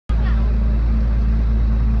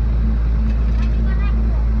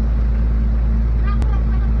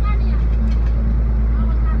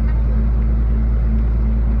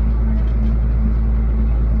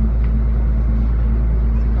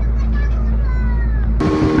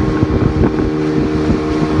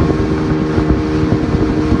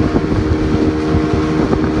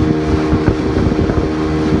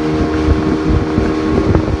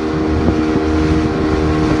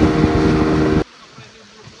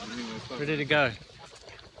Ready to go?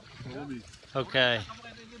 Okay.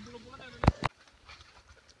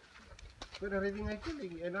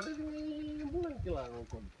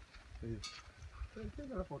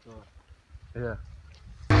 Yeah.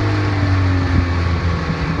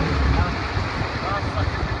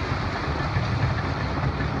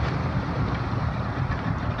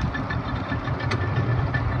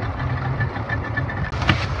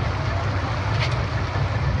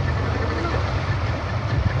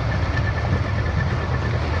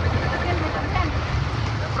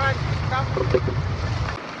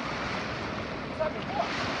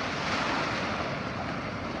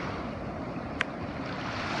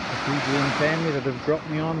 Fijian family that have dropped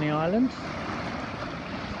me on the island.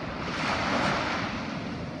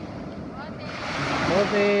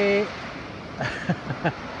 Aussie.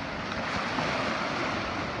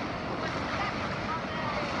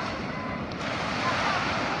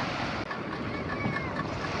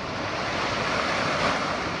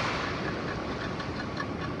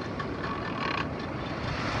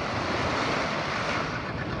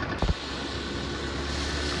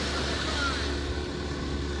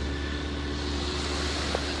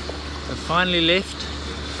 I've finally left.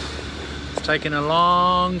 It's taken a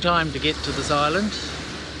long time to get to this island.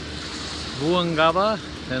 Vuangaba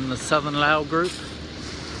in the Southern Lao group.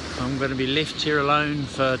 I'm going to be left here alone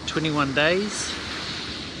for 21 days.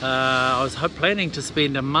 I was planning to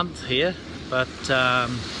spend a month here, but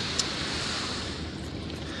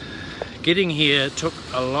getting here took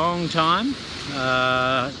a long time.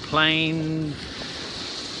 Plane,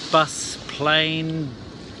 bus, plane,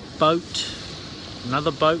 boat,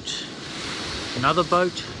 another boat, another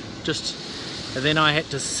boat, and then I had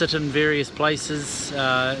to sit in various places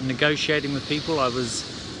negotiating with people. I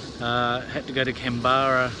had to go to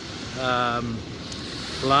Canberra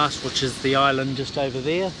last, which is the island just over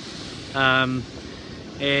there, and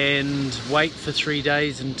wait for 3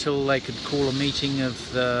 days until they could call a meeting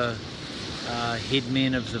of the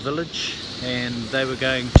headmen of the village, and they were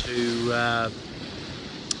going to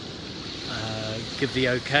give the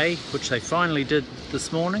okay, which they finally did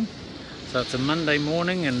this morning. So it's a Monday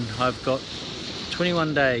morning and I've got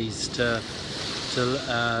 21 days to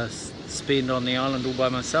spend on the island all by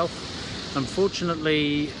myself.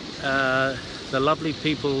 Unfortunately, the lovely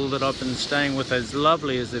people that I've been staying with, as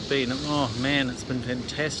lovely as they've been, oh man, it's been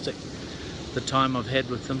fantastic the time I've had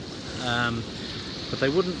with them, but they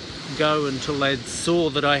wouldn't go until they saw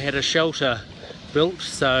that I had a shelter built,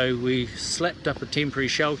 so we slapped up a temporary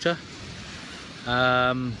shelter,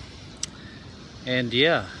 and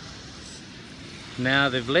yeah, now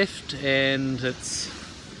they've left and it's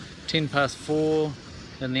 4:10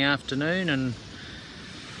 in the afternoon, and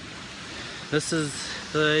this is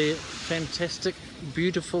the fantastic,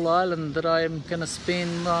 beautiful island that I am going to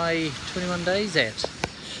spend my 21 days at.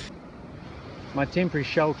 My temporary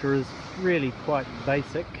shelter is really quite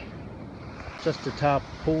basic. Just a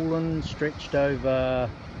tarpaulin stretched over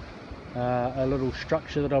a little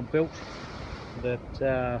structure that I've built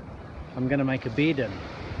that I'm going to make a bed in.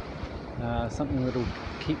 Something that'll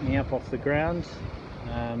keep me up off the ground.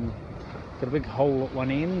 Got a big hole at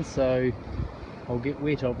one end, so I'll get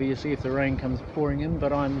wet obviously if the rain comes pouring in,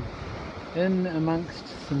 but I'm in amongst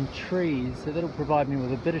some trees, so that'll provide me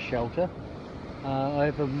with a bit of shelter. I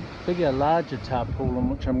have a bigger, larger tarpaulin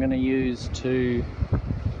which I'm going to use to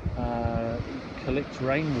collect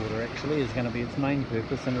rainwater, actually, is going to be its main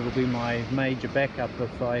purpose, and it'll be my major backup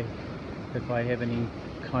if I have any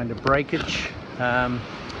kind of breakage.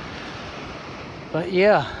 But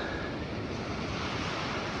yeah,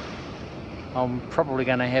 I'm probably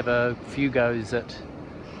going to have a few goes at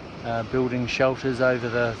building shelters over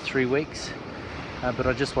the 3 weeks, but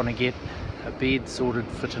I just want to get a bed sorted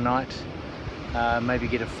for tonight, maybe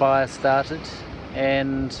get a fire started,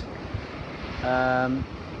 and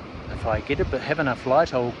if I get it but have enough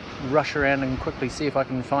light, I'll rush around and quickly see if I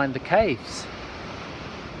can find the caves.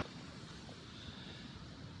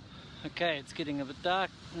 Okay, it's getting a bit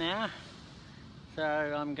dark now, so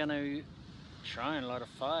I'm going to try and light a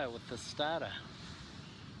fire with the starter.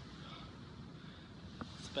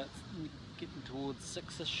 It's about getting towards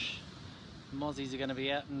 6ish. Mozzies are going to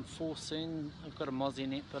be out in force soon. I've got a mozzie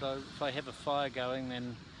net, but if I have a fire going,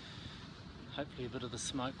 then hopefully a bit of the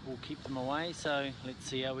smoke will keep them away. So let's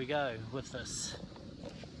see how we go with this.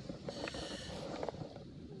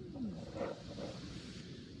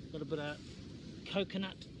 Got a bit of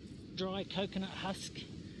coconut, dry coconut husk.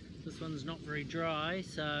 This one's not very dry,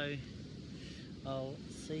 so I'll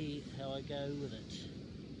see how I go with it.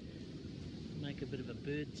 Make a bit of a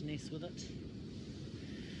bird's nest with it.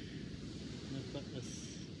 And I've got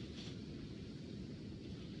this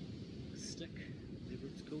stick, whatever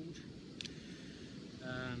it's called.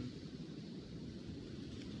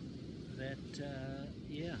 that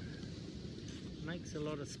yeah, makes a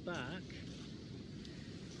lot of spark.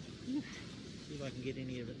 Oof. See if I can get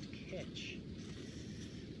any of it to catch.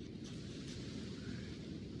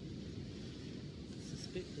 I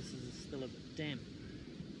suspect this is still a bit damp.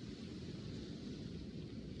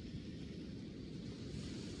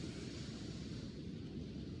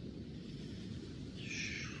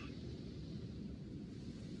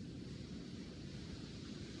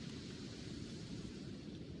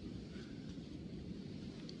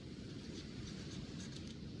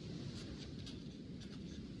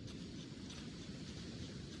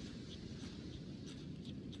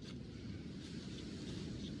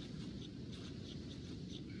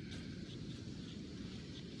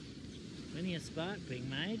 Plenty of spark being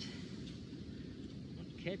made, not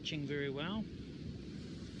catching very well.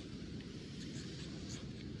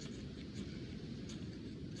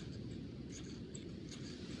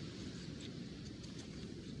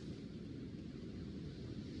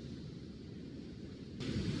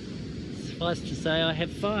 Suffice to say, I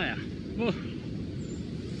have fire. Oh.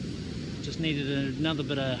 Just needed another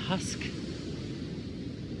bit of husk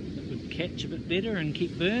that would catch a bit better and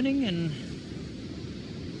keep burning, and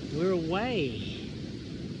we're away.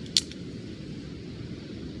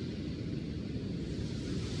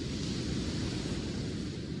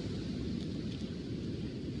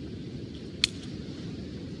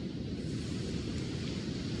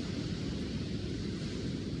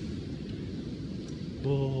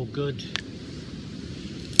 Oh, good.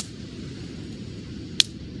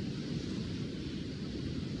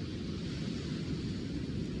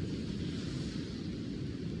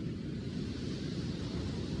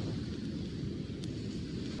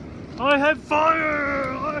 I have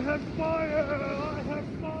fire! I have fire! I have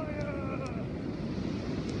fire!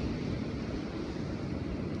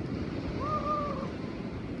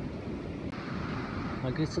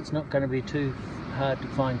 I guess it's not going to be too hard to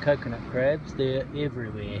find coconut crabs. They're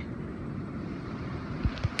everywhere.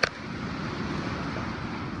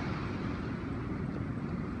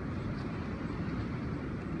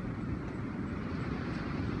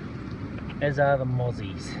 As are the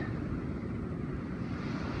mozzies.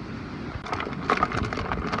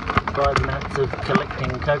 5 minutes of collecting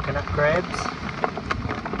coconut crabs.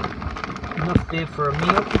 Enough there for a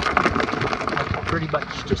meal. I could pretty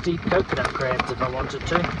much just eat coconut crabs if I wanted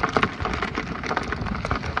to.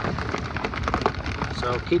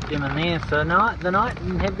 So I'll keep them in there for the night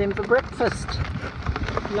and have them for breakfast.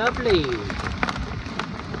 Lovely.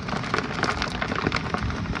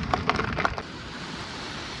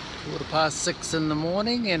 ~6 in the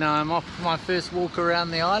morning, and I'm off for my first walk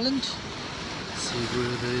around the island. See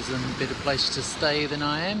where there's a better place to stay than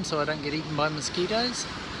I am, so I don't get eaten by mosquitoes.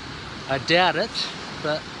 I doubt it,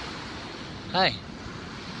 but hey,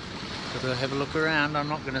 gotta have a look around. I'm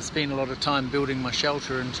not going to spend a lot of time building my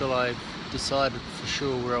shelter until I've decided for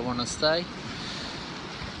sure where I want to stay.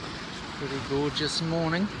 Pretty gorgeous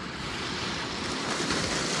morning.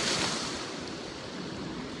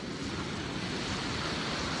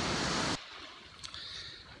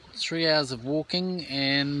 Three hours of walking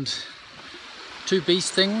and 2 bee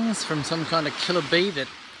stings from some kind of killer bee that,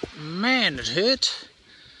 man, it hurt.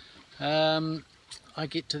 I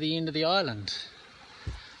get to the end of the island.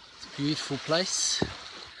 It's a beautiful place.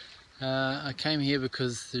 I came here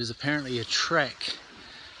because there's apparently a track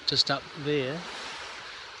just up there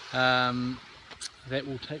that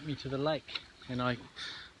will take me to the lake, and I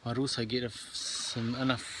might also get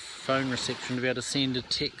enough phone reception to be able to send a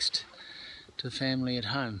text to the family at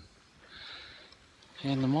home.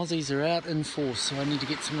 And the mozzies are out in force, so I need to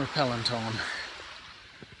get some repellent on.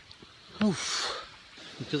 Oof.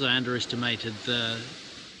 Because I underestimated the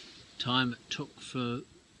time it took for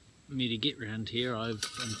me to get round here, I've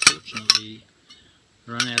unfortunately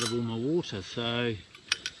run out of all my water, so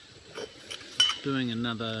doing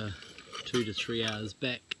another 2 to 3 hours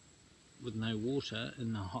back with no water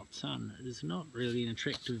in the hot sun is not really an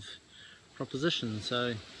attractive proposition.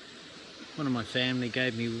 So one of my family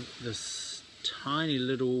gave me this tiny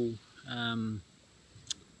little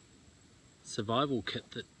survival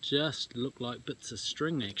kit that just looked like bits of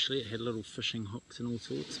string. Actually, it had little fishing hooks and all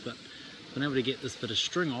sorts, but I've been able to get this bit of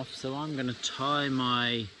string off, so I'm going to tie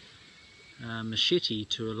my machete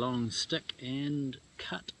to a long stick and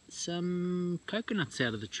cut some coconuts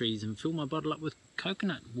out of the trees and fill my bottle up with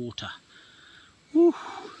coconut water. Woo.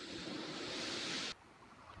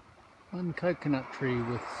 One coconut tree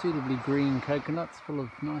with suitably green coconuts full of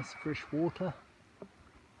nice fresh water.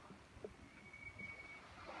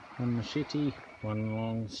 One machete, one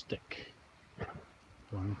long stick,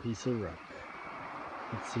 one piece of rope.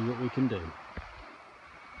 Let's see what we can do.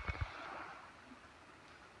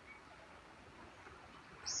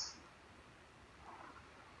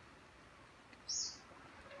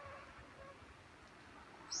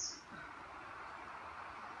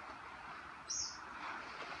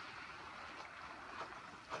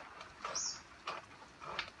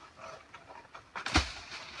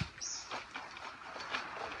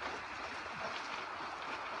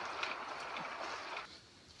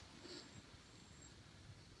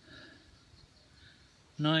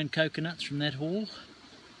 9 coconuts from that haul.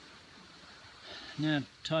 Now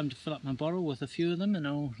time to fill up my bottle with a few of them, and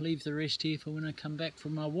I'll leave the rest here for when I come back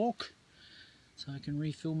from my walk so I can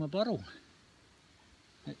refill my bottle.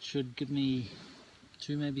 That should give me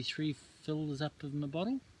 2, maybe 3 fills up of my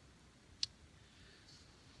bottle.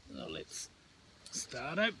 So let's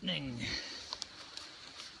start opening.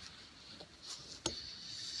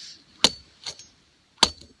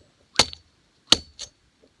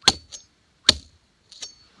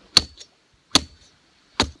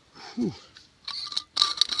 Whew.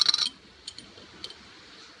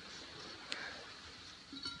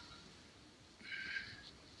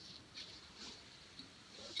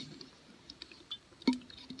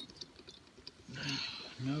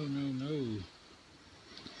 No.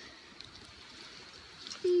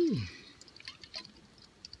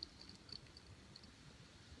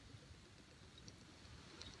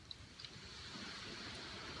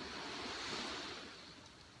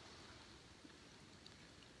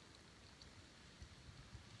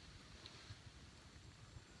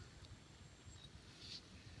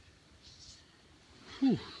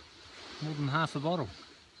 Whew. More than half a bottle.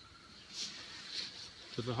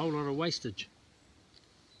 With a whole lot of wastage.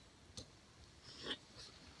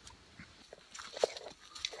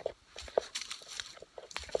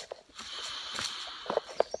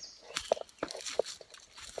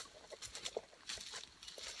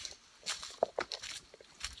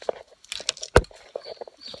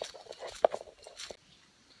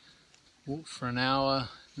 Walked for an hour.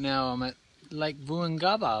 Now I'm at Lake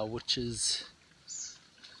Vuongaba, which is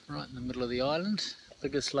right in the middle of the island,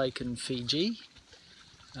 biggest lake in Fiji.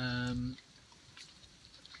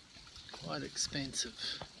 Quite expensive.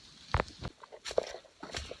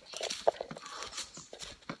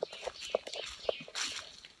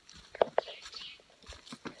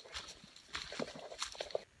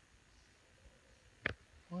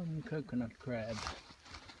 One coconut crab,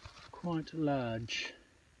 quite large,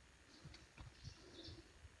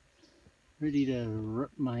 ready to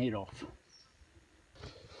rip my head off.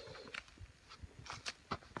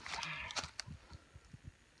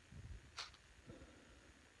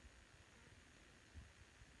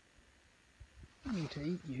 I need to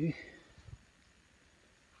eat you.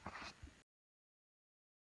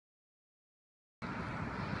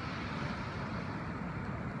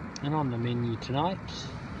 And on the menu tonight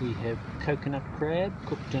we have coconut crab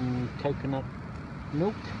cooked in coconut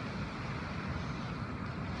milk.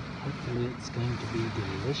 Hopefully it's going to be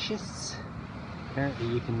delicious. Apparently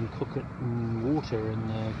you can cook it in water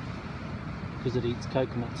because it eats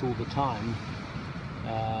coconuts all the time.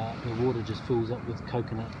 The water just fills up with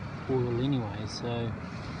coconut oil anyway, so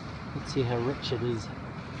let's see how rich it is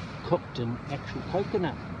cooked in actual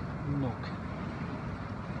coconut milk.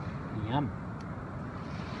 Yum.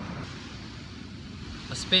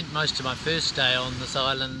 I spent most of my first day on this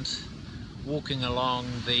island walking along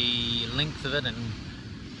the length of it and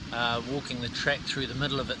walking the track through the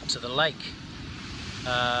middle of it to the lake.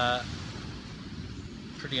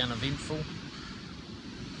 Pretty uneventful.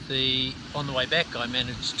 On the way back I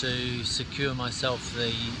managed to secure myself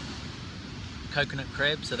the coconut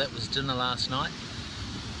crab, so that was dinner last night.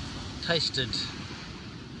 Tasted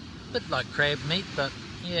a bit like crab meat, but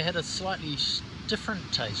yeah, had a slightly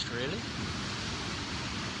different taste really.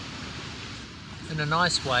 In a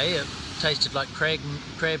nice way, it tasted like crab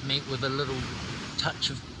meat with a little touch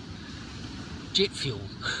of jet fuel.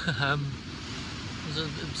 It was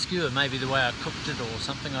obscure, maybe the way I cooked it or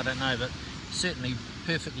something, I don't know, but certainly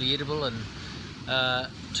perfectly edible. And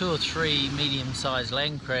 2 or 3 medium-sized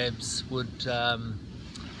land crabs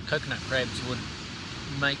coconut crabs would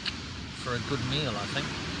make for a good meal, I think.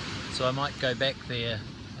 So I might go back there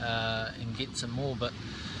and get some more, but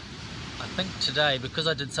I think today, because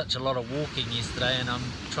I did such a lot of walking yesterday and I'm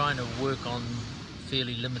trying to work on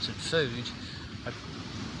fairly limited food, I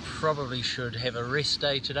probably should have a rest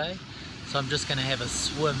day today. So I'm just going to have a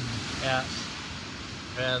swim out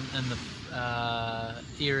in the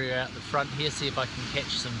area out the front here, see if I can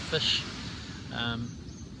catch some fish.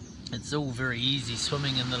 It's all very easy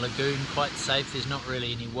swimming in the lagoon, quite safe, there's not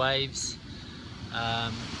really any waves.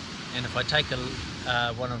 And if I take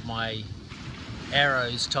one of my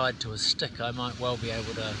arrows tied to a stick, I might well be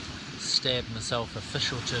able to stab myself a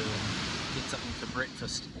fish or 2 and get something for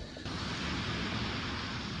breakfast.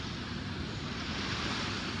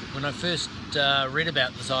 When I first read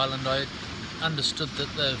about this island, I understood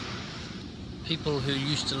that the people who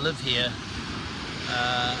used to live here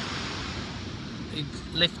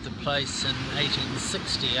left the place in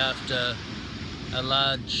 1860 after a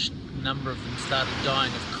large number of them started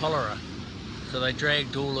dying of cholera. So they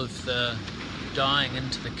dragged all of the dying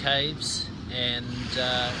into the caves and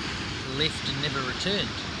left and never returned,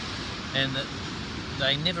 and that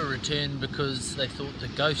they never returned because they thought the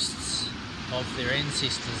ghosts of their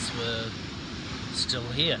ancestors were still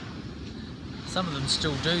here. Some of them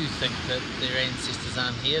still do think that their ancestors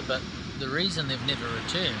aren't here, but the reason they've never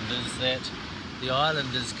returned is that the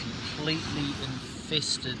island is completely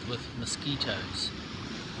infested with mosquitoes.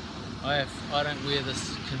 I don't wear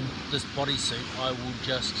this bodysuit. I will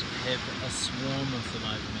just have a swarm of them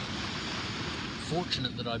over me.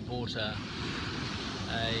 Fortunate that I bought a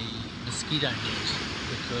mosquito net,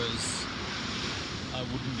 because I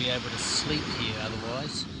wouldn't be able to sleep here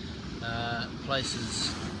otherwise.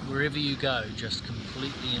 Places, wherever you go, just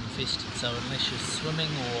completely infested. So unless you're swimming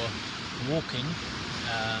or walking,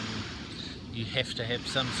 you have to have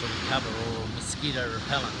some sort of cover or mosquito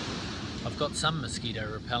repellent. I've got some mosquito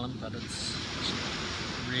repellent, but it's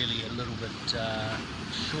really a little bit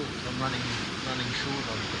short. I'm running short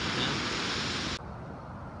on it now.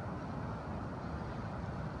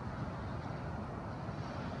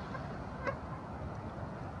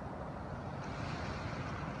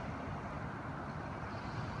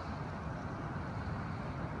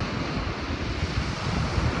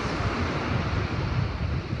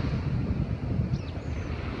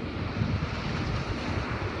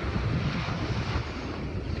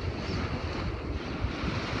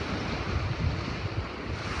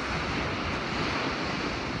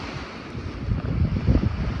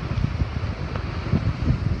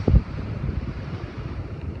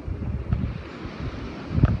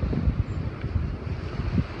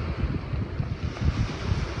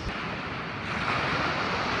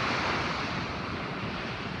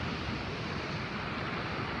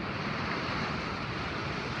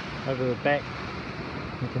 Over the back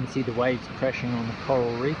you can see the waves crashing on the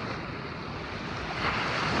coral reef.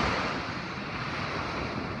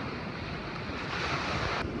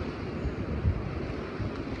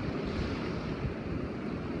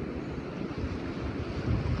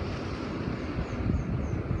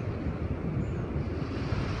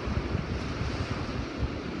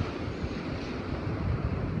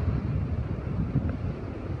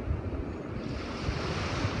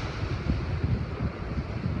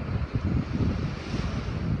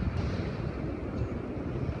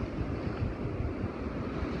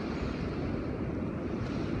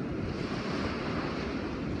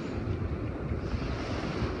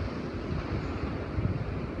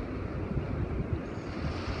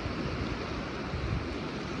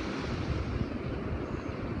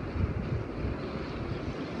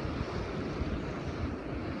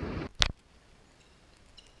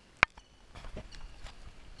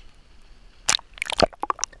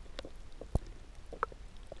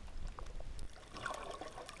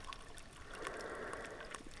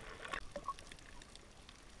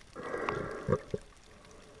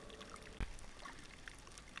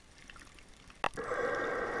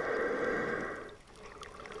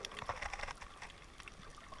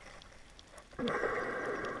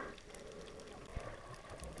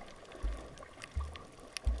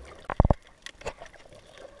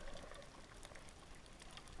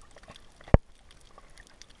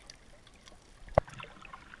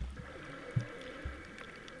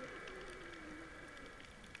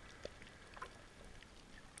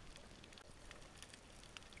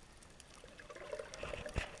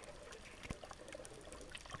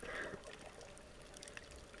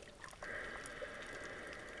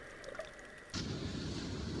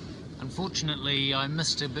 Unfortunately, I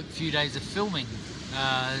missed a few days of filming.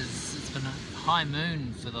 It's been a high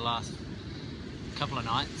moon for the last couple of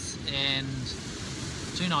nights, and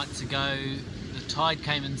 2 nights ago the tide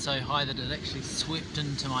came in so high that it actually swept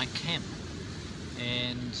into my camp,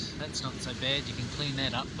 and that's not so bad, you can clean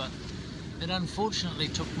that up, but it unfortunately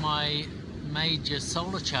took my major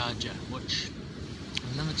solar charger, which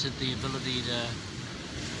limited the ability to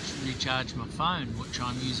recharge my phone, which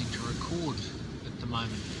I'm using to record at the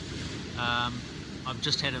moment. I've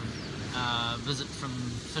just had a visit from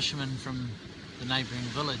fishermen from the neighbouring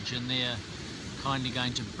village, and they're kindly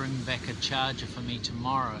going to bring back a charger for me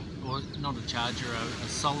tomorrow, or not a charger, a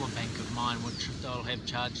solar bank of mine which they'll have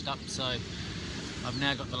charged up, so I've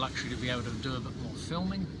now got the luxury to be able to do a bit more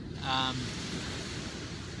filming, and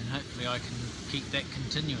hopefully I can keep that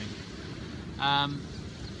continuing.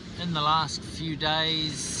 In the last few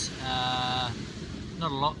days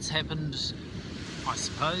not a lot's happened, I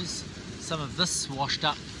suppose. Some of this washed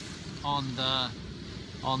up on the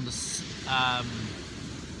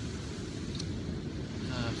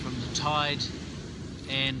from the tide,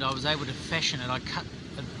 and I was able to fashion it. I cut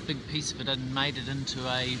a big piece of it and made it into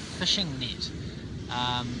a fishing net,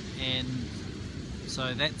 and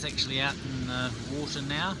so that's actually out in the water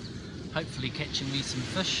now. hopefully catching me some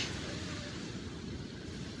fish.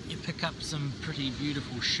 You pick up some pretty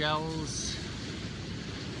beautiful shells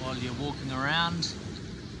while you're walking around.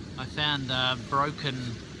 I found a broken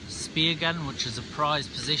spear gun, which is a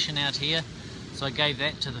prized possession out here, so I gave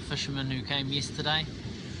that to the fisherman who came yesterday.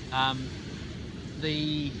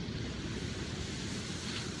 The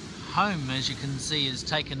home, as you can see, has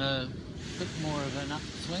taken a bit more of an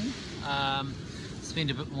upswing.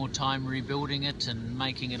 Spent a bit more time rebuilding it and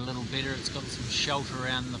making it a little better. It's got some shelter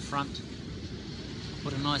around the front.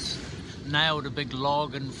 Nailed a big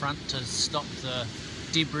log in front to stop the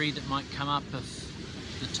debris that might come up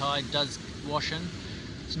if the tide does wash in.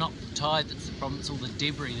 It's not the tide that's the problem, it's all the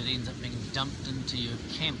debris that ends up being dumped into your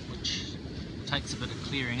camp, which takes a bit of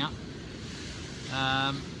clearing up.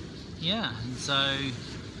 Yeah, and so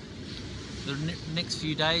the next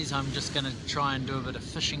few days I'm just going to try and do a bit of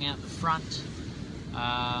fishing out the front,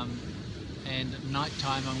 and at night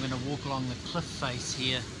time I'm going to walk along the cliff face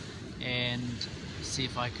here and see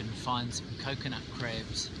if I can find some coconut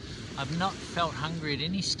crabs. I've not felt hungry at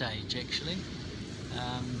any stage actually.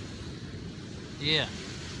 Yeah,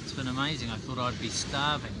 it's been amazing. I thought I'd be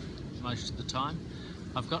starving most of the time.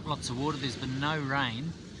 I've got lots of water, there's been no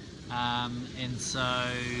rain, and so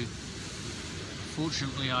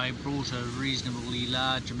fortunately I brought a reasonably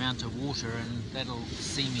large amount of water and that'll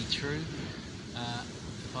see me through.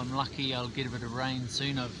 If I'm lucky I'll get a bit of rain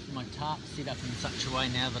soon. My tarp's set up in such a way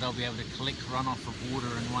now that I'll be able to collect runoff of water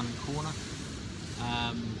in one corner.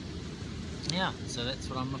 Yeah, so that's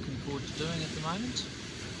what I'm looking forward to doing at the moment.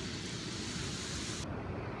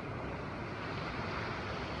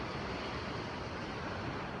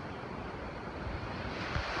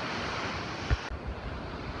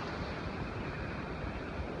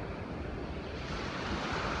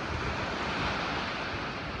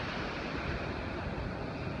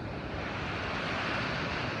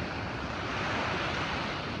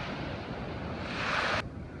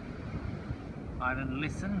 I had a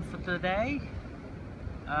lesson for the day.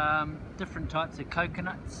 Different types of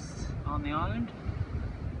coconuts on the island.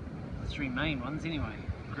 The three main ones anyway.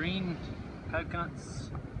 Green coconuts,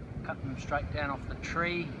 cut them straight down off the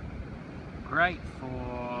tree. Great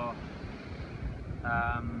for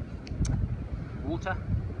water.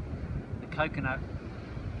 The coconut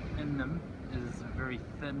in them is very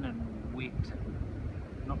thin and wet.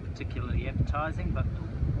 Not particularly appetizing, but the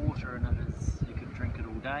water in it is, you could drink it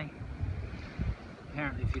all day.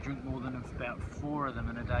 Apparently if you drink more than about 4 of them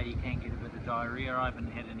in a day you can get a bit of diarrhea. I haven't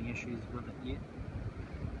had any issues with it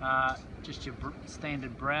yet. Just your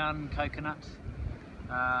standard brown coconut.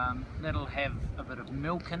 That'll have a bit of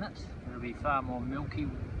milk in it. It'll be far more milky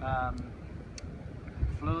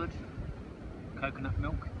fluid, coconut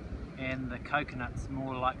milk. And the coconut's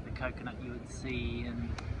more like the coconut you would see in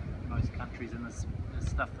most countries, in the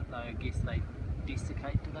stuff that I guess they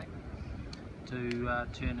desiccate, do they? To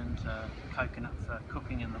turn into coconut for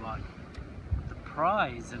cooking and the like. The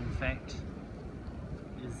prize, in fact,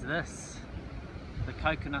 is this, the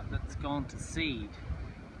coconut that's gone to seed.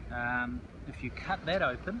 If you cut that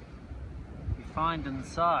open, you find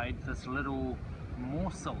inside this little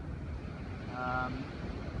morsel,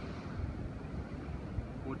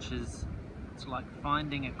 which is, it's like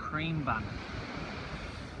finding a cream bun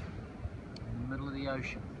in the middle of the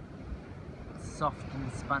ocean. It's soft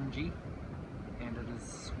and spongy, and it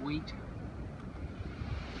is sweet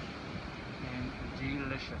and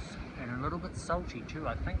delicious and a little bit salty too.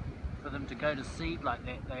 I think for them to go to seed like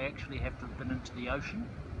that they actually have to have been into the ocean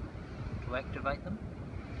to activate them.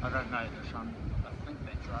 I don't know this, I think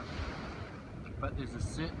that's right, but there's a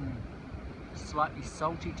certain slightly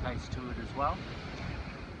salty taste to it as well.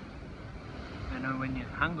 I know when you're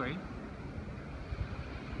hungry,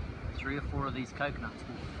 3 or 4 of these coconuts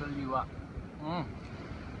will fill you up.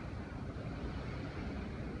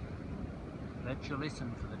 That's your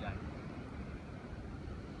lesson for the day.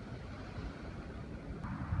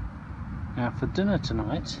 Now for dinner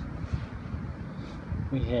tonight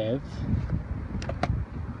we have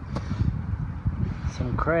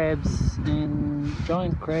some crabs, and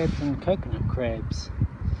giant crabs and coconut crabs.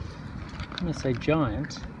 When I say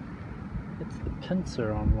giant, it's the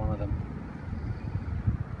pincer on one of them.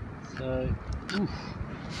 So,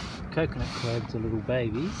 coconut crabs are little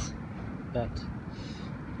babies, but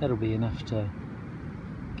that'll be enough to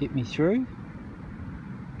get me through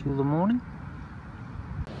till the morning.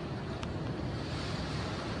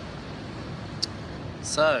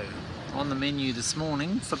 So, on the menu this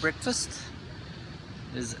morning for breakfast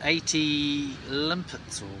is 80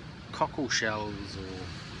 limpets or cockle shells or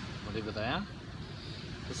whatever they are.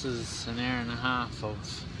 This is an hour and a half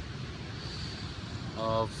of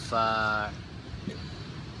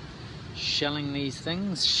shelling these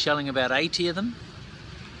things, shelling about 80 of them.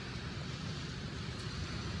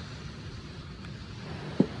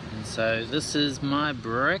 And so this is my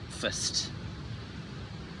breakfast.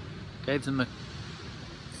 Gave them a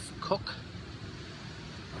cook.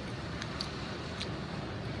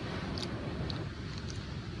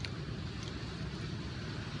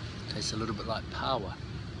 Tastes a little bit like power.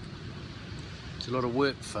 It's a lot of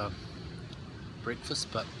work for breakfast,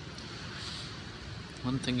 but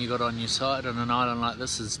one thing you got on your side on an island like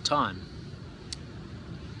this is time.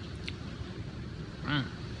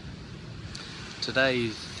 Today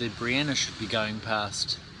the Brianna should be going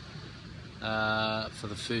past for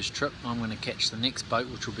the first trip. I'm going to catch the next boat,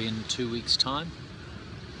 which will be in 2 weeks' time.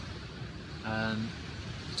 And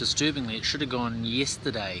disturbingly, it should have gone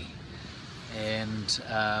yesterday, and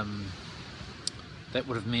that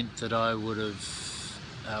would have meant that I would have,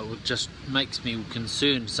 it just makes me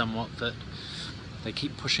concerned somewhat that they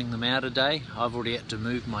keep pushing them out a day. I've already had to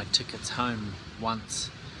move my tickets home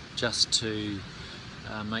once just to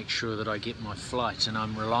make sure that I get my flight, and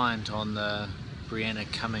I'm reliant on the Brianna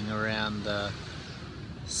coming around the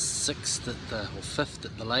 6th or 5th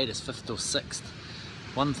at the latest, 5th or 6th.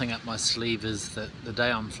 One thing up my sleeve is that the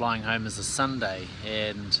day I'm flying home is a Sunday,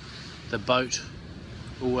 and the boat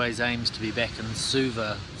always aims to be back in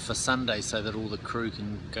Suva for Sunday so that all the crew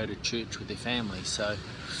can go to church with their family. So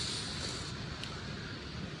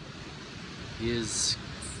here's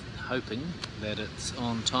hoping that it's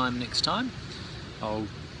on time next time.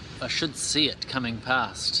 I should see it coming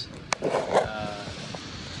past, and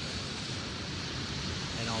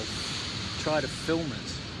I'll try to film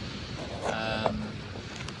it.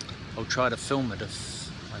 I'll try to film it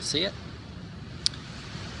if I see it.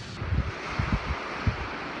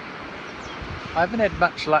 I haven't had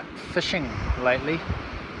much luck fishing lately.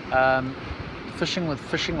 Fishing with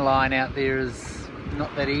fishing line out there is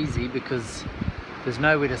not that easy because there's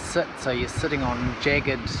nowhere to sit, so you're sitting on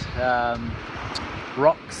jagged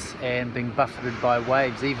rocks and being buffeted by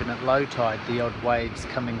waves. Even at low tide, the odd waves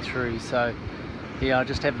coming through. So yeah, I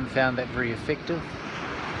just haven't found that very effective.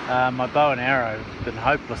 My bow and arrow have been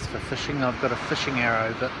hopeless for fishing. I've got a fishing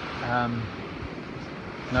arrow, but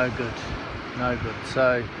no good.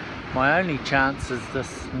 So my only chance is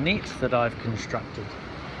this net that I've constructed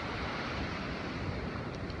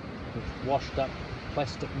with washed up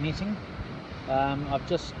plastic netting. I've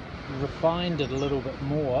just refined it a little bit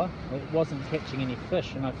more. It wasn't catching any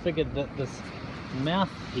fish, and I figured that this mouth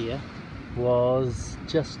here was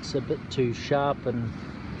just a bit too sharp and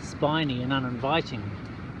spiny and uninviting,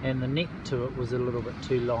 and the neck to it was a little bit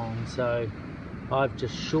too long, so I've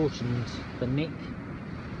just shortened the neck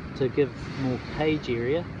to give more cage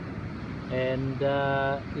area. And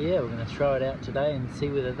yeah, we're going to throw it out today and see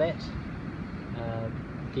whether that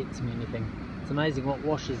gets me anything. It's amazing what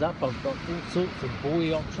washes up. I've got all sorts of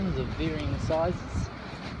buoy options of varying sizes.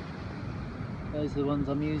 Those are the ones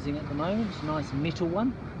I'm using at the moment. Nice metal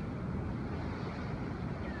one.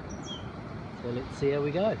 So let's see how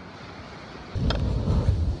we go.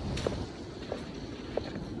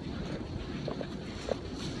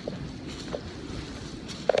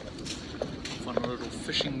 On a little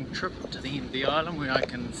fishing trip to the end of the island where I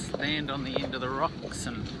can stand on the end of the rocks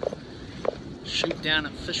and shoot down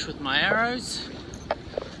at fish with my arrows,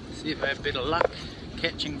 see if I have better luck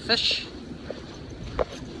catching fish.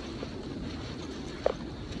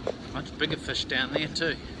 Much bigger fish down there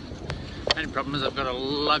too. Only problem is I've got to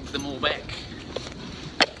lug them all back.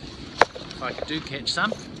 If I do catch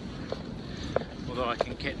some, although I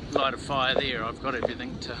can light a fire there, I've got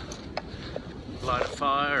everything to light a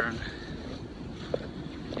fire and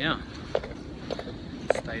yeah,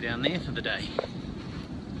 stay down there for the day.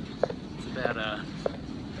 It's about a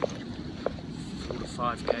 4 to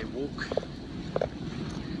 5k walk,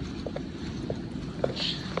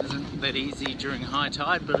 which isn't that easy during high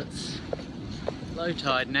tide, but it's low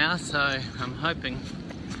tide now, so I'm hoping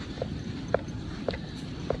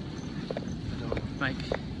that I'll make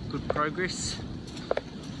good progress.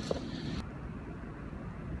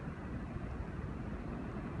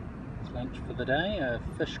 Lunch for the day, a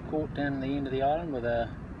fish caught down at the end of the island with a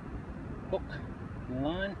hook and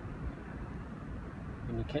line.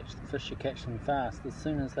 When you catch the fish, you catch them fast. As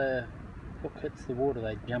soon as the hook hits the water,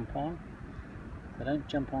 they jump on. If they don't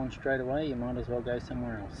jump on straight away, you might as well go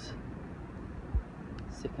somewhere else.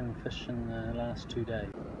 Second fish in the last 2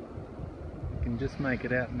 days. You can just make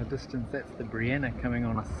it out in the distance. That's the Brianna coming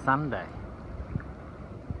on a Sunday.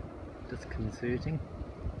 Disconcerting.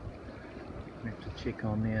 I have to check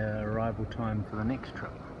on their arrival time for the next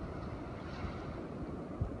trip.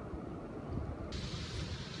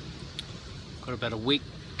 Got about a week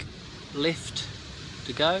left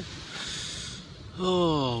to go.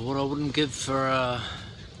 Oh, what I wouldn't give for a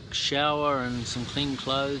shower and some clean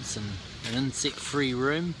clothes and an insect-free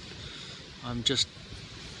room. I'm just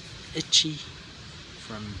itchy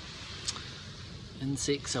from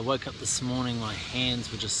insects. I woke up this morning, my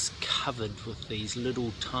hands were just covered with these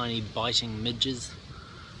little tiny biting midges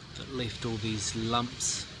that left all these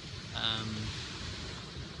lumps.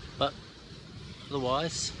 But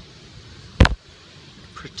otherwise,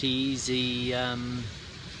 pretty easy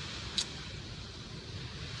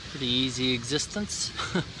existence.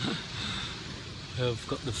 I've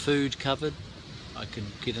got the food covered. I could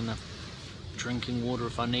get enough drinking water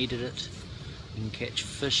if I needed it. You can catch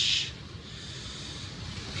fish,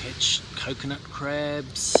 catch coconut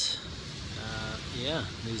crabs. Yeah,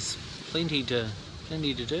 there's plenty to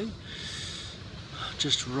do.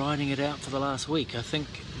 Just riding it out for the last week. I think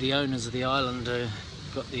the owners of the island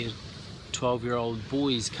got their 12-year-old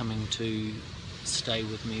boys coming to stay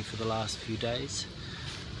with me for the last few days.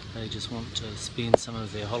 They just want to spend some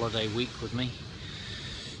of their holiday week with me.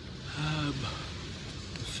 I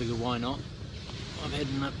figure why not? I've had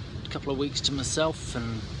a couple of weeks to myself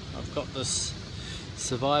and I've got this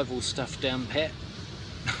survival stuff down pat.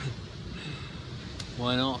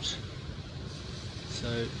 Why not?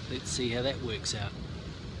 So let's see how that works out.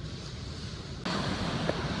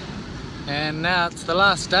 And now it's the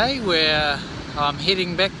last day where I'm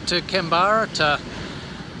heading back to Canberra to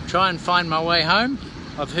try and find my way home.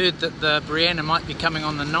 I've heard that the Brianna might be coming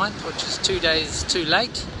on the 9th, which is 2 days too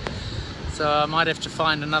late. So I might have to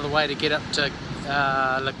find another way to get up to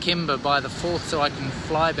Lakemba by the 4th so I can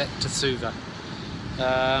fly back to Suva.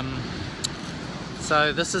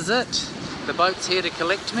 So this is it. The boat's here to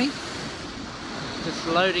collect me. Just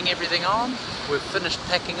loading everything on. We've finished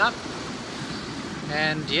packing up.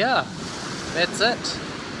 And yeah, that's it.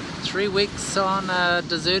 3 weeks on a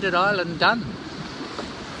deserted island done.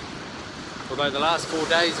 Although the last 4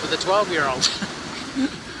 days with a 12-year-old,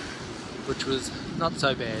 which was not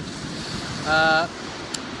so bad.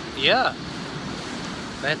 Yeah,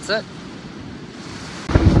 that's it.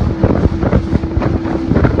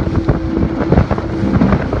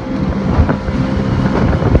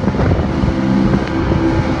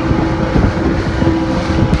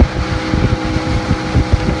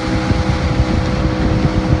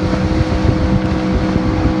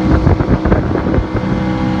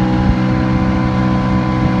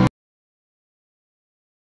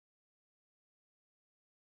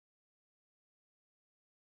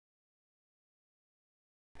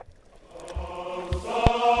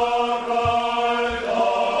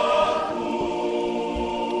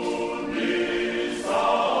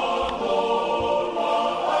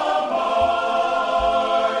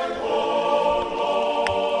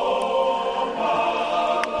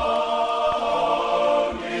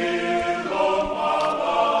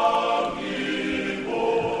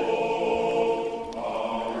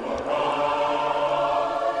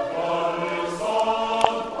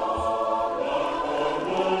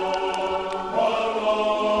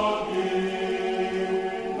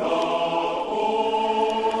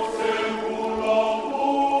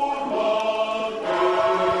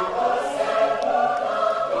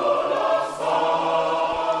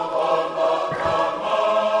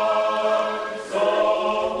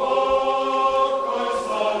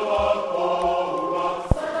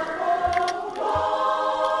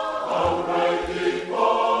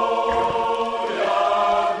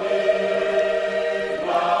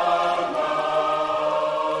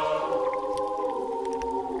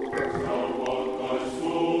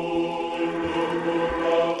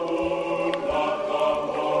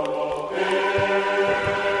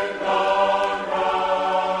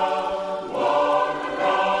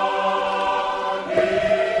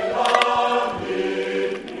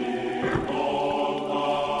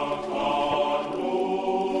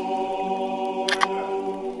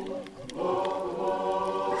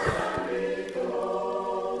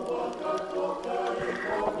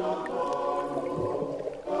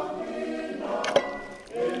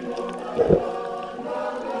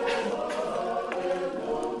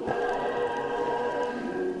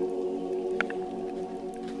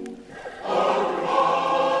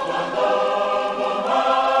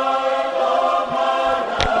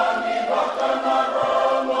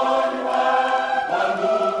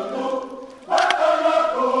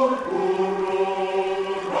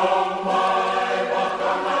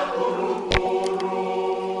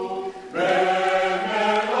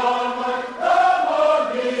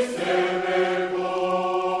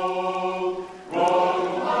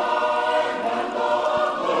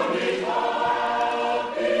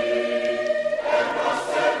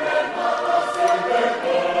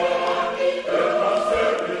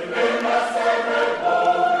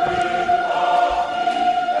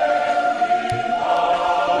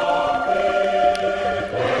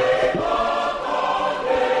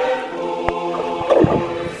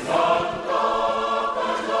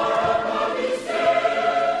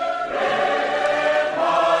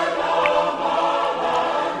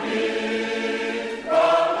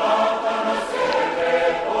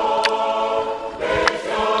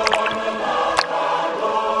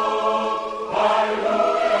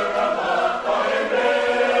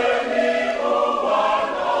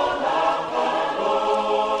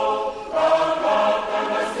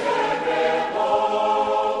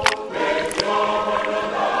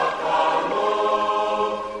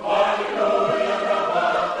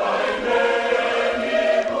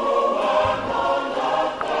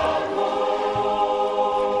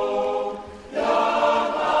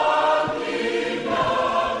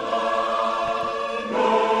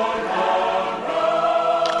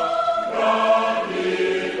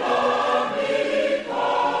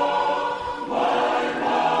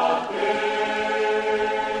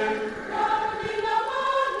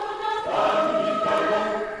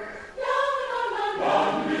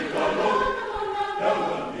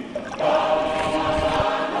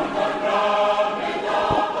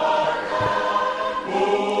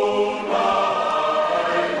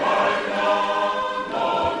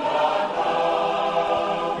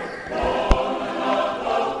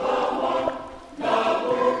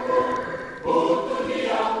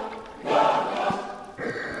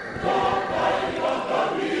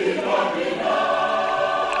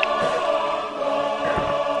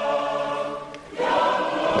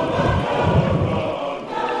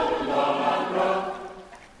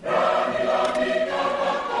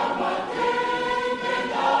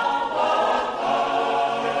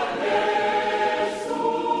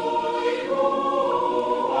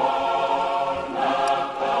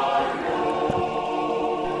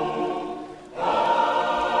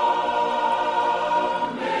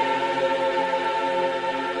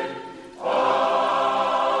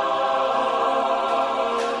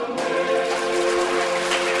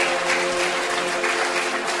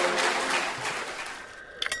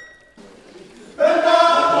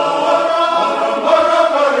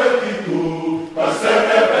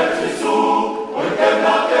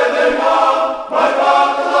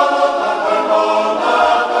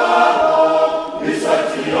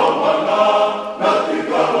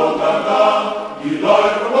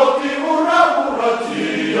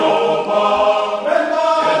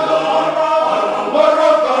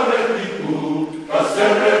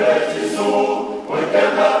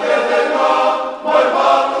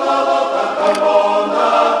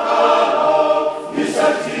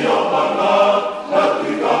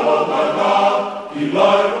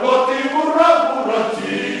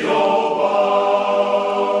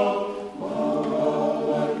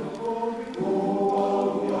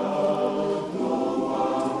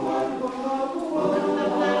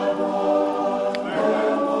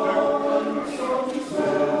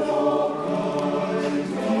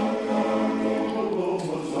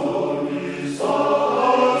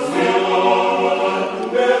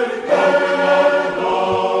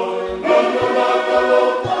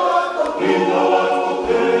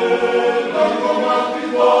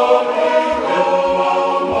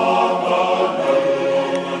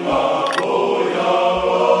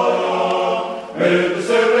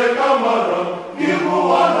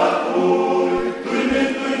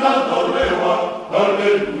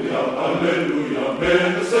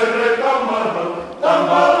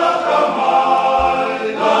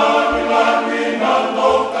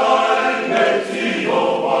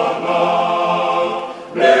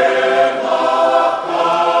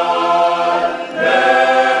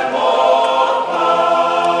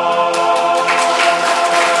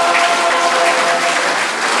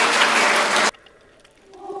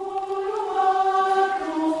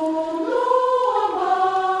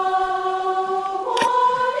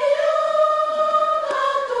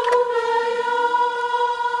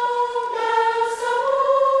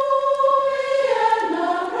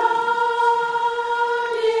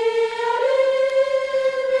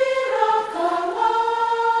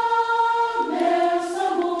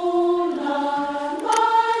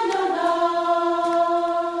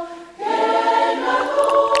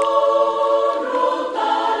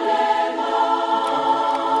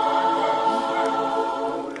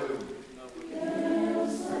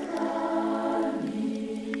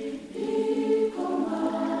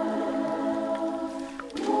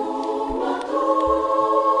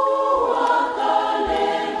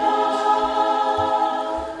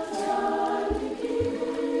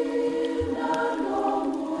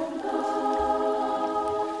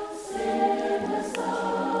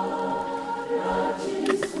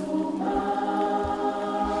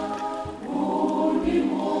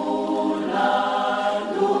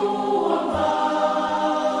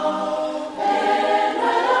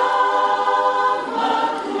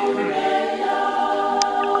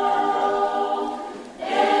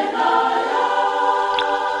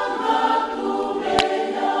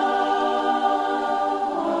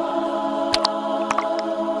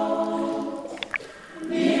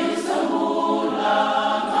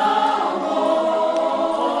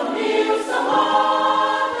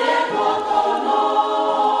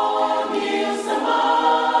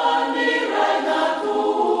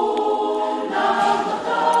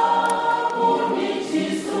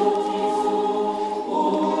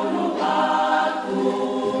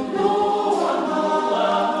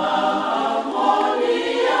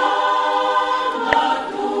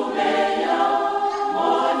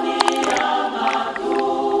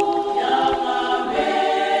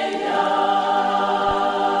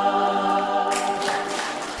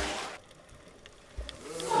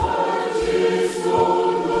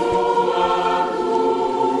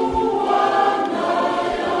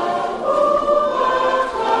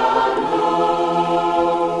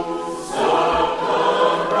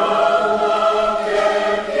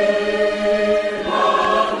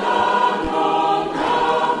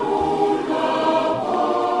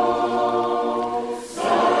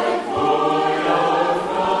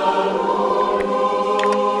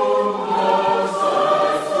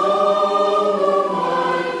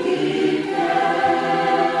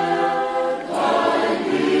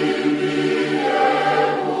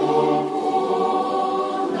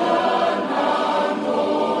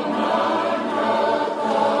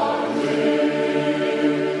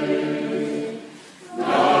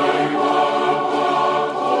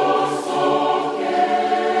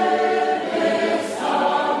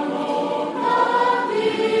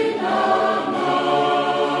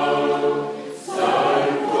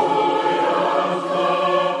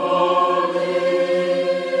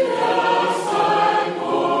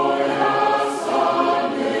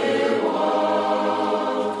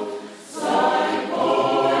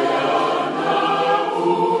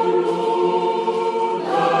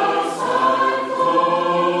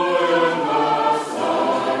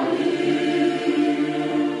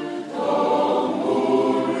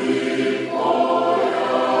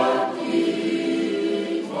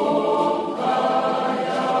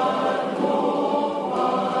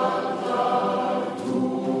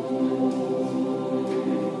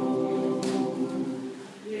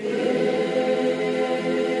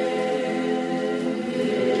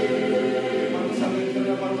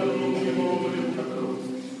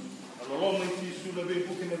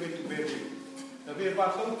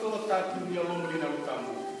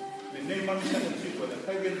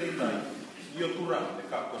 Io turante,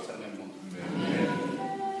 cacco, se ne